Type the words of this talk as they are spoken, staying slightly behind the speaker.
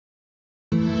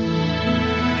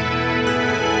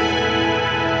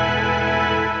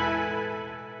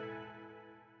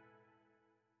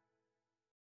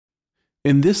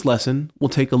In this lesson, we'll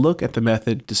take a look at the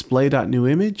method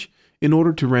display.newImage in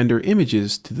order to render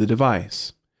images to the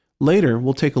device. Later,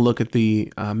 we'll take a look at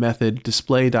the method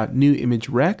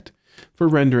display.newImageRect for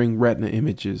rendering retina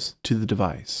images to the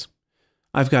device.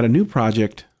 I've got a new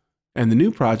project, and the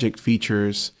new project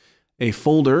features a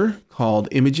folder called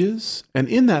Images, and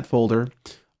in that folder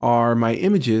are my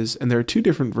images, and there are two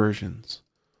different versions.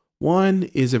 One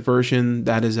is a version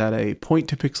that is at a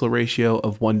point-to-pixel ratio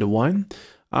of 1:1.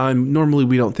 Normally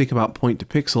we don't think about point to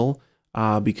pixel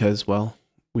because, well,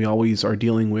 we always are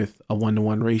dealing with a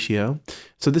 1:1 ratio.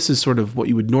 So this is sort of what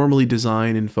you would normally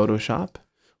design in Photoshop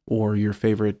or your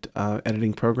favorite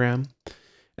editing program.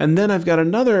 And then I've got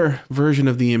another version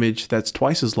of the image that's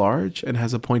twice as large and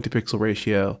has a point to pixel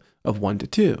ratio of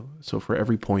 1:2. So for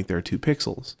every point there are 2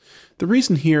 pixels. The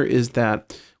reason here is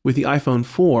that with the iPhone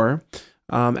 4,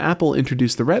 Apple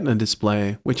introduced the Retina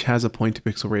display, which has a point to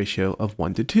pixel ratio of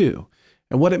 1:2.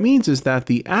 And what it means is that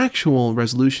the actual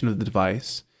resolution of the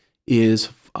device is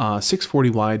 640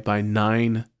 wide by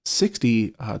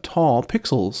 960 tall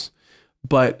pixels,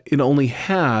 but it only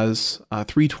has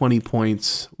 320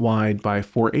 points wide by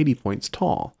 480 points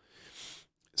tall.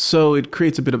 So it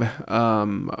creates a bit of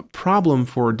a problem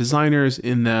for designers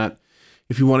in that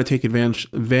if you want to take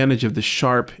advantage of the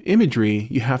sharp imagery,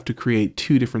 you have to create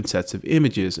 2 different sets of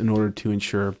images in order to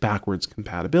ensure backwards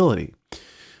compatibility.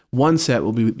 One set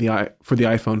will be for the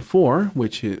iPhone 4,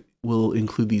 which will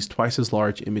include these twice as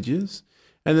large images.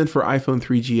 And then for iPhone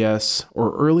 3GS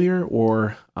or earlier,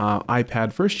 or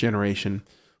iPad first generation,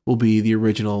 will be the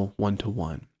original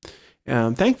 1:1.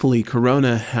 Thankfully,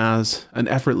 Corona has an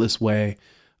effortless way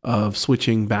of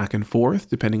switching back and forth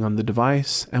depending on the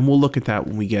device. And we'll look at that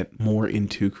when we get more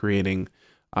into creating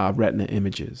retina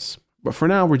images. But for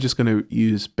now, we're just going to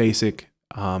use basic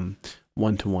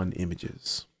 1:1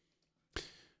 images.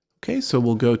 Okay, so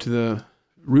we'll go to the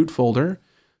root folder,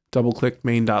 double-click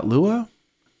main.lua.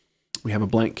 We have a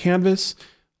blank canvas.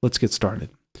 Let's get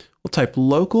started. We'll type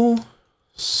local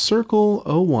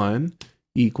circle01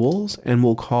 equals, and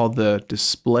we'll call the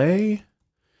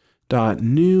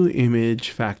display.newImage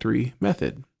factory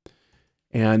method.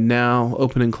 And now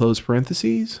open and close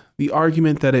parentheses. The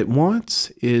argument that it wants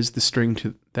is the string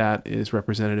that is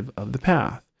representative of the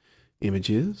path,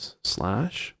 images /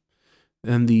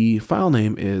 and the file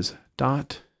name is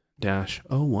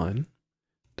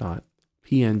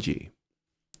 .-01.png.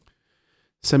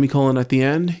 Semicolon at the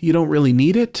end. You don't really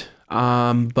need it,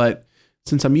 but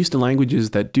since I'm used to languages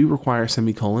that do require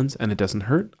semicolons and it doesn't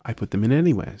hurt, I put them in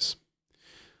anyways.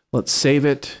 Let's save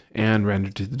it and render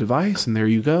to the device, and there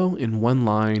you go. In one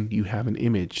line, you have an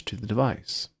image to the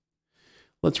device.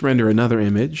 Let's render another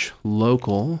image.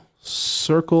 Local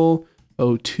circle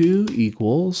 02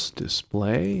 equals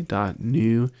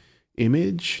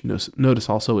display.newImage. Notice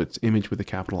also it's image with a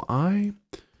capital I.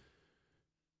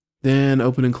 Then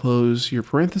open and close your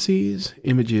parentheses,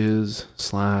 images /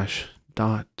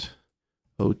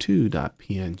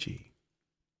 .02.png.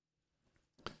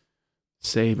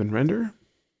 Save and render.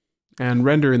 And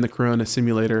render in the Corona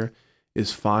simulator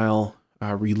is file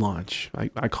relaunch.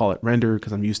 I call it render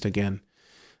because I'm used to, again,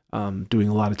 doing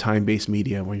a lot of time-based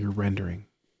media where you're rendering.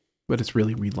 But it's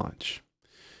really relaunch.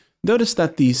 Notice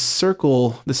that the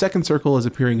second circle is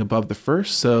appearing above the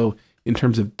first, so in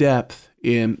terms of depth,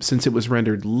 since it was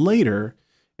rendered later,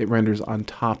 it renders on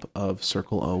top of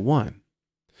circle 01.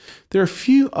 There are a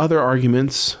few other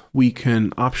arguments we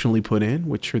can optionally put in,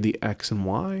 which are the X and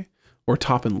Y, or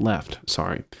top and left,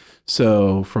 sorry.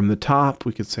 So from the top,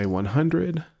 we could say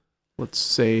 100. Let's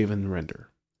save and render.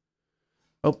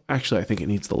 Oh, actually, I think it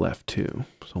needs the left too.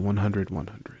 So 100,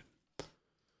 100.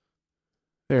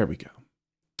 There we go.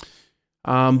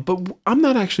 But I'm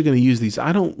not actually going to use these.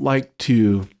 I don't like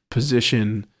to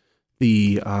position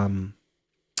the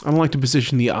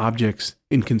objects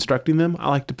in constructing them. I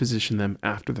like to position them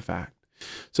after the fact.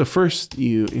 So first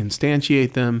you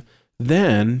instantiate them,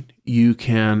 then you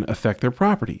can affect their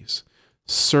properties.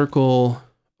 Circle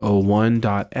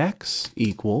 01.x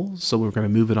equals, so we're going to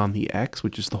move it on the X,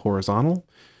 which is the horizontal,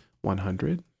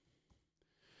 100.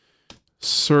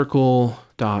 Circle.y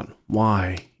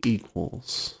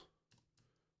equals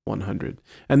 100.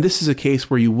 And this is a case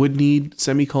where you would need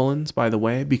semicolons, by the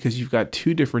way, because you've got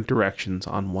 2 different directions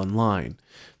on one line.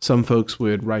 Some folks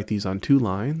would write these on 2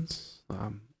 lines,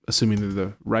 assuming they're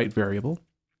the right variable.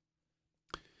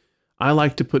 I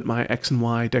like to put my X and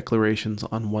Y declarations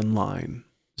on 1 line.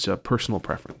 It's a personal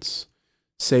preference.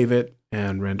 Save it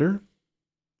and render.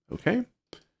 Okay.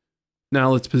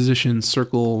 Now let's position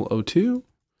circle 02.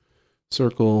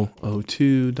 Circle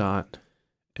 02.x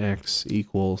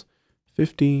equals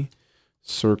 50.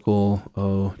 Circle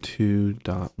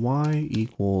 02.y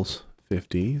equals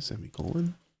 50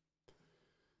 semicolon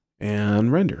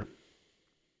and render.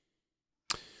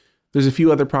 There's a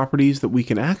few other properties that we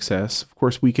can access. Of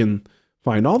course, we can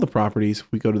find all the properties if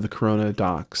we go to the Corona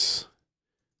docs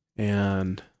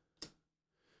and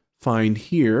find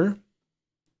here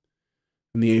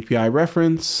in the API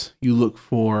reference, you look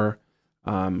for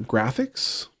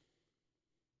graphics,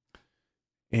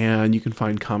 and you can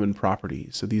find common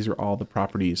properties. So these are all the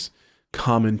properties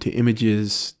common to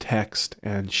images, text,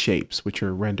 and shapes, which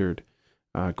are rendered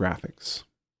graphics.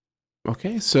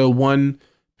 Okay, so one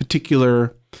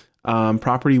particular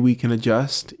property we can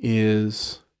adjust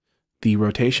is the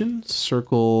rotation,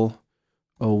 circle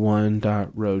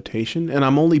 01.rotation, and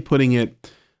I'm only putting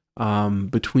it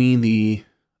between the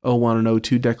 01 and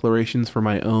 02 declarations for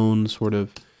my own sort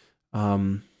of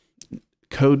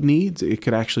code needs. It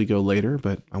could actually go later,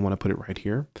 but I want to put it right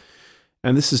here.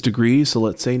 And this is degrees, so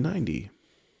let's say 90.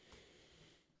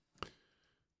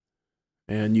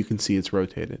 And you can see it's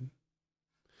rotated.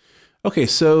 Okay,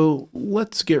 so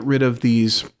let's get rid of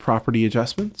these property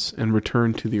adjustments and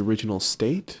return to the original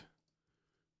state.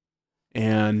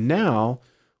 And now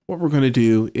what we're going to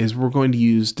do is we're going to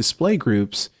use display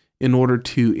groups in order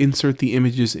to insert the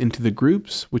images into the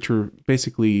groups, which are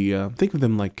basically, think of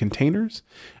them like containers,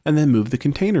 and then move the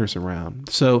containers around.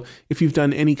 So if you've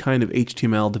done any kind of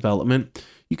HTML development,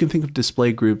 you can think of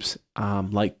display groups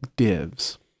like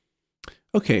divs.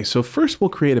 Okay, so first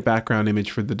we'll create a background image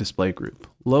for the display group.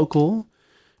 Local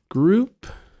group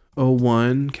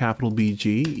 01 capital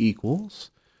BG equals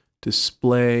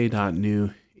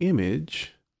display.newImage,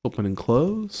 open and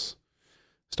close,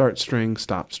 start string,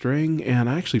 stop string, and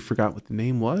I actually forgot what the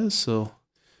name was, so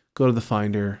go to the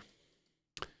Finder,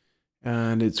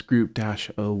 and it's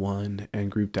group-01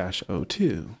 and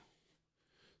group-02.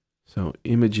 So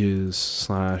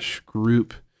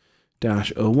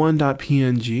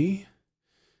images/group-01.png,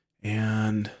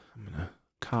 and I'm going to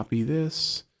copy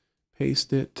this,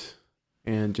 paste it,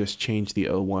 and just change the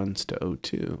 01s to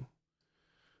 02.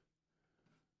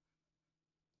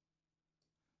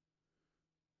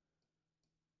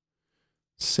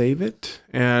 Save it,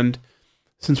 and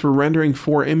since we're rendering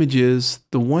 4 images,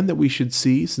 the one that we should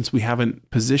see, since we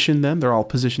haven't positioned them, they're all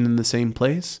positioned in the same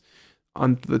place,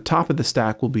 on the top of the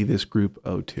stack will be this group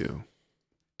 02.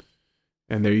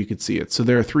 And there you can see it. So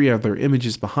there are 3 other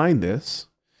images behind this.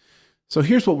 So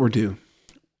here's what we'll do.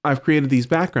 I've created these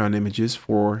background images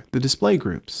for the display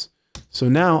groups. So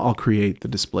now I'll create the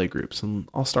display groups, and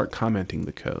I'll start commenting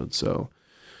the code. So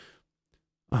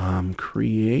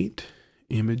create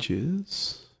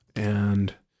images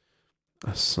and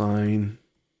assign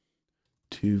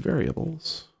 2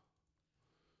 variables.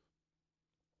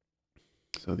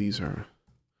 So these are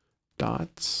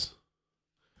dots,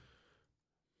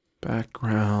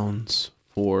 backgrounds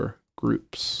for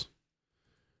groups.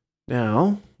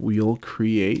 Now we'll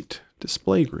create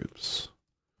display groups.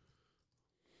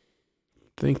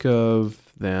 Think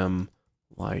of them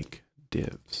like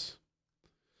divs.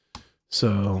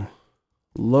 So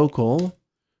local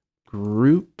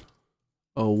group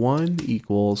 01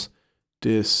 equals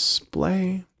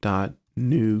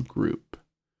display.newGroup.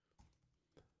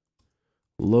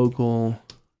 Local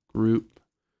group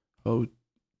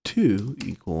 02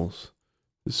 equals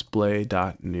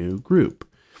display.newGroup.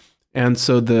 And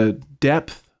so the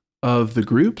depth of the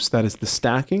groups, that is the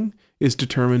stacking, is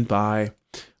determined by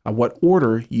what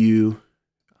order you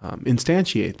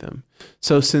instantiate them.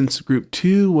 So since group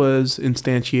 2 was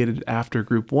instantiated after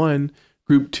group 1,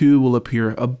 group 2 will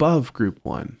appear above group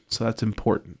 1. So that's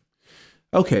important.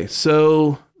 Okay,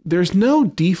 so there's no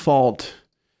default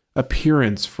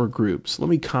appearance for groups. Let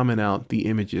me comment out the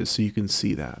images so you can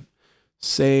see that.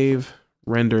 Save,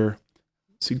 render.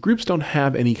 See, groups don't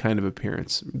have any kind of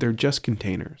appearance. They're just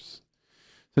containers.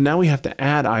 So now we have to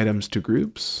add items to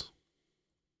groups.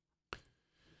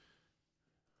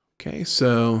 Okay,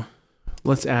 so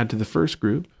let's add to the first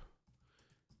group.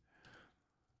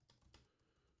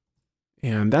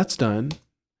 And that's done.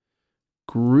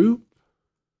 Group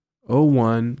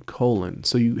 01 colon.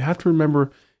 So you have to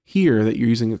remember here that you're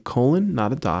using a colon,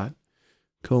 not a dot.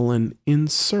 Colon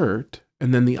insert,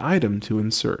 and then the item to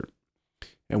insert.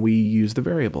 And we use the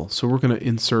variable. So we're going to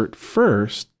insert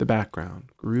first the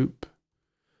background, group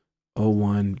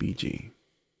 01 BG.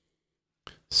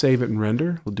 Save it and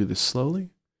render. We'll do this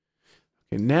slowly.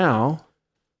 Okay, now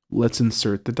let's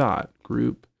insert the dot,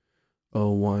 group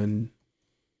 01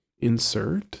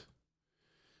 insert.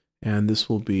 And this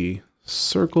will be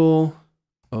circle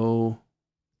 01.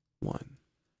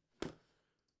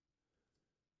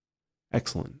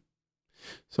 Excellent.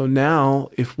 So now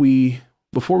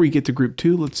before we get to group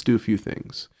 2, let's do a few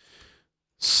things.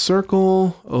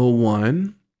 Circle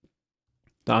 01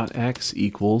 dot x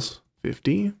equals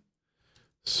 50.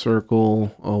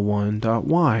 Circle 01 dot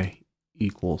y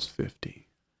equals 50.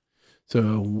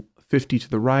 So 50 to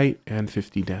the right and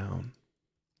 50 down.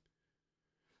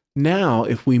 Now,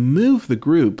 if we move the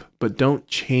group but don't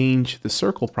change the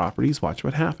circle properties, watch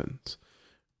what happens.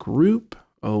 Group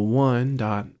 01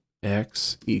 dot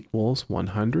x equals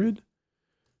 100.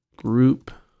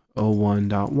 Group 01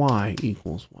 dot y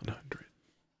equals 100.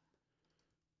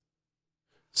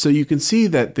 So you can see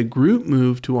that the group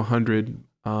moved to 100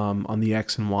 on the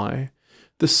x and y.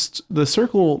 The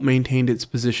circle maintained its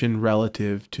position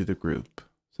relative to the group.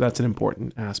 So that's an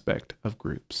important aspect of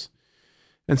groups.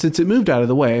 And since it moved out of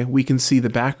the way, we can see the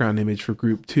background image for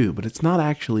group 2, but it's not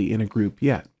actually in a group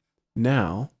yet.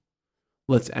 Now,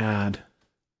 let's add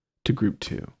to group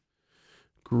 2.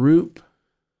 Group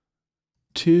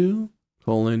 2,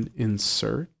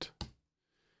 insert.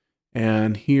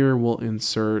 And here we'll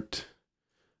insert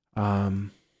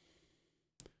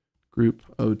group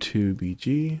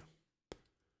 02BG.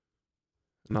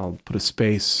 And I'll put a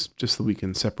space just so we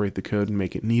can separate the code and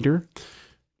make it neater.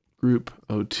 Group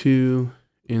 02,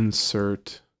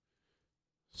 insert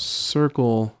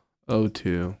circle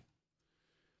 02.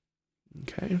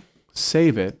 Okay,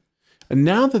 save it. And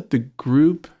now that the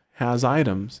group has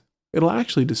items, it'll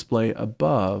actually display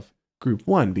above group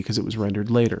 1 because it was rendered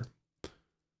later.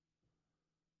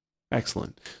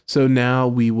 Excellent. So now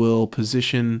we will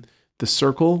position the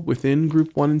circle within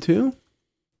group 1 and 2,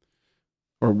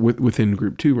 or within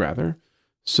group 2 rather.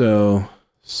 So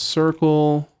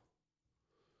circle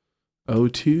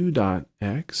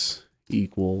 02.x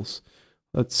equals,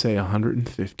 let's say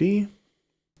 150.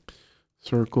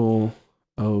 Circle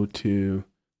 02.y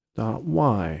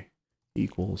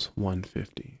equals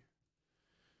 150.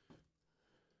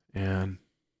 And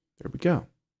there we go.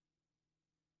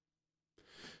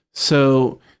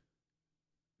 So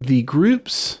the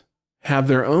groups have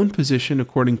their own position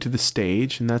according to the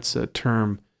stage, and that's a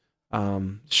term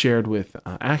shared with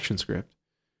ActionScript.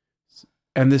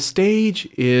 And the stage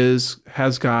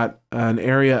has got an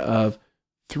area of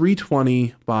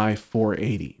 320 by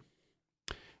 480.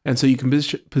 And so you can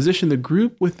position the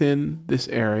group within this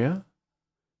area.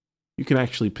 You can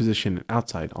actually position it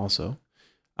outside also.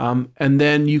 And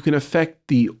then you can affect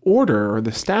the order or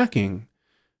the stacking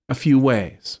a few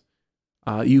ways.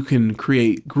 You can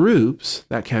create groups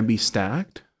that can be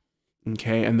stacked,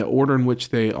 okay, and the order in which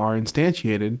they are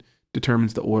instantiated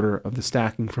determines the order of the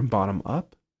stacking from bottom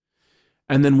up.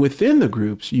 And then within the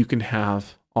groups, you can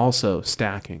have also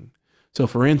stacking. So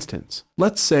for instance,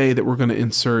 let's say that we're going to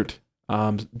insert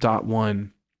dot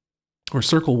 1 or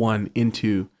circle 1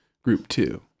 into group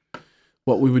 2.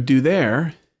 What we would do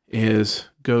there is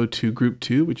go to group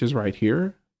 2, which is right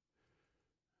here.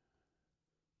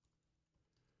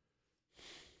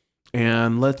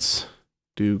 And let's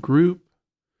do group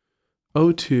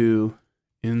 02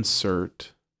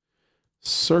 insert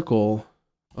circle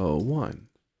 01.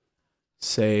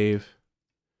 Save.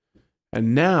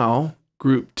 And now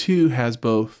group 2 has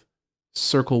both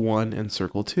circle 1 and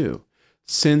circle 2.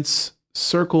 Since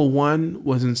circle 1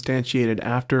 was instantiated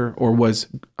after, or was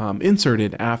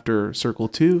inserted after circle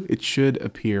 2, it should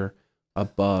appear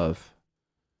above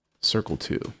circle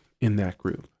 2 in that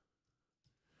group.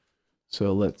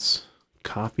 So let's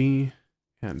copy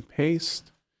and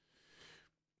paste.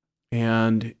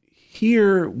 And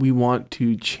here we want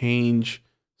to change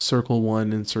circle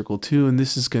 1 and circle 2, and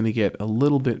this is going to get a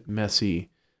little bit messy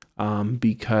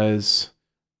because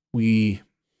we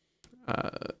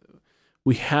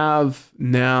have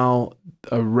now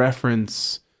a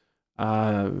reference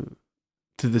to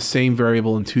the same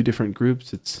variable in two different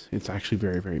groups. It's actually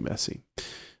very, very messy.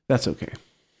 That's okay.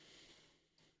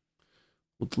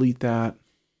 We'll delete that,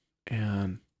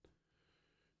 and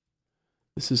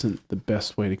this isn't the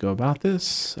best way to go about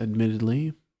this,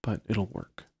 admittedly, but it'll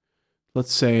work.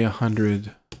 Let's say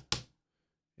 100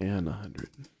 and 100,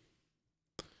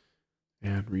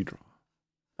 and redraw.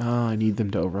 I need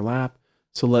them to overlap,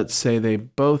 so let's say they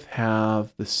both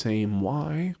have the same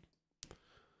Y,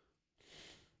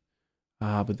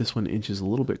 but this one inches a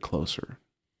little bit closer.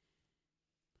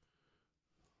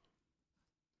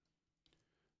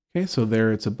 Okay, so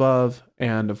there it's above,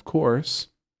 and of course,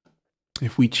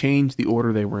 if we change the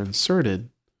order they were inserted,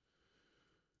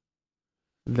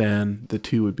 then the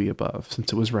 2 would be above,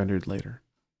 since it was rendered later.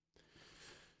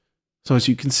 So as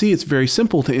you can see, it's very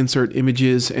simple to insert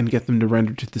images and get them to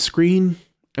render to the screen,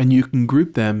 and you can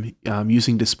group them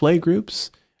using display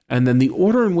groups, and then the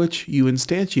order in which you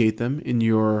instantiate them in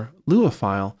your Lua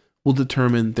file will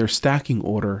determine their stacking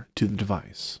order to the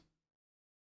device.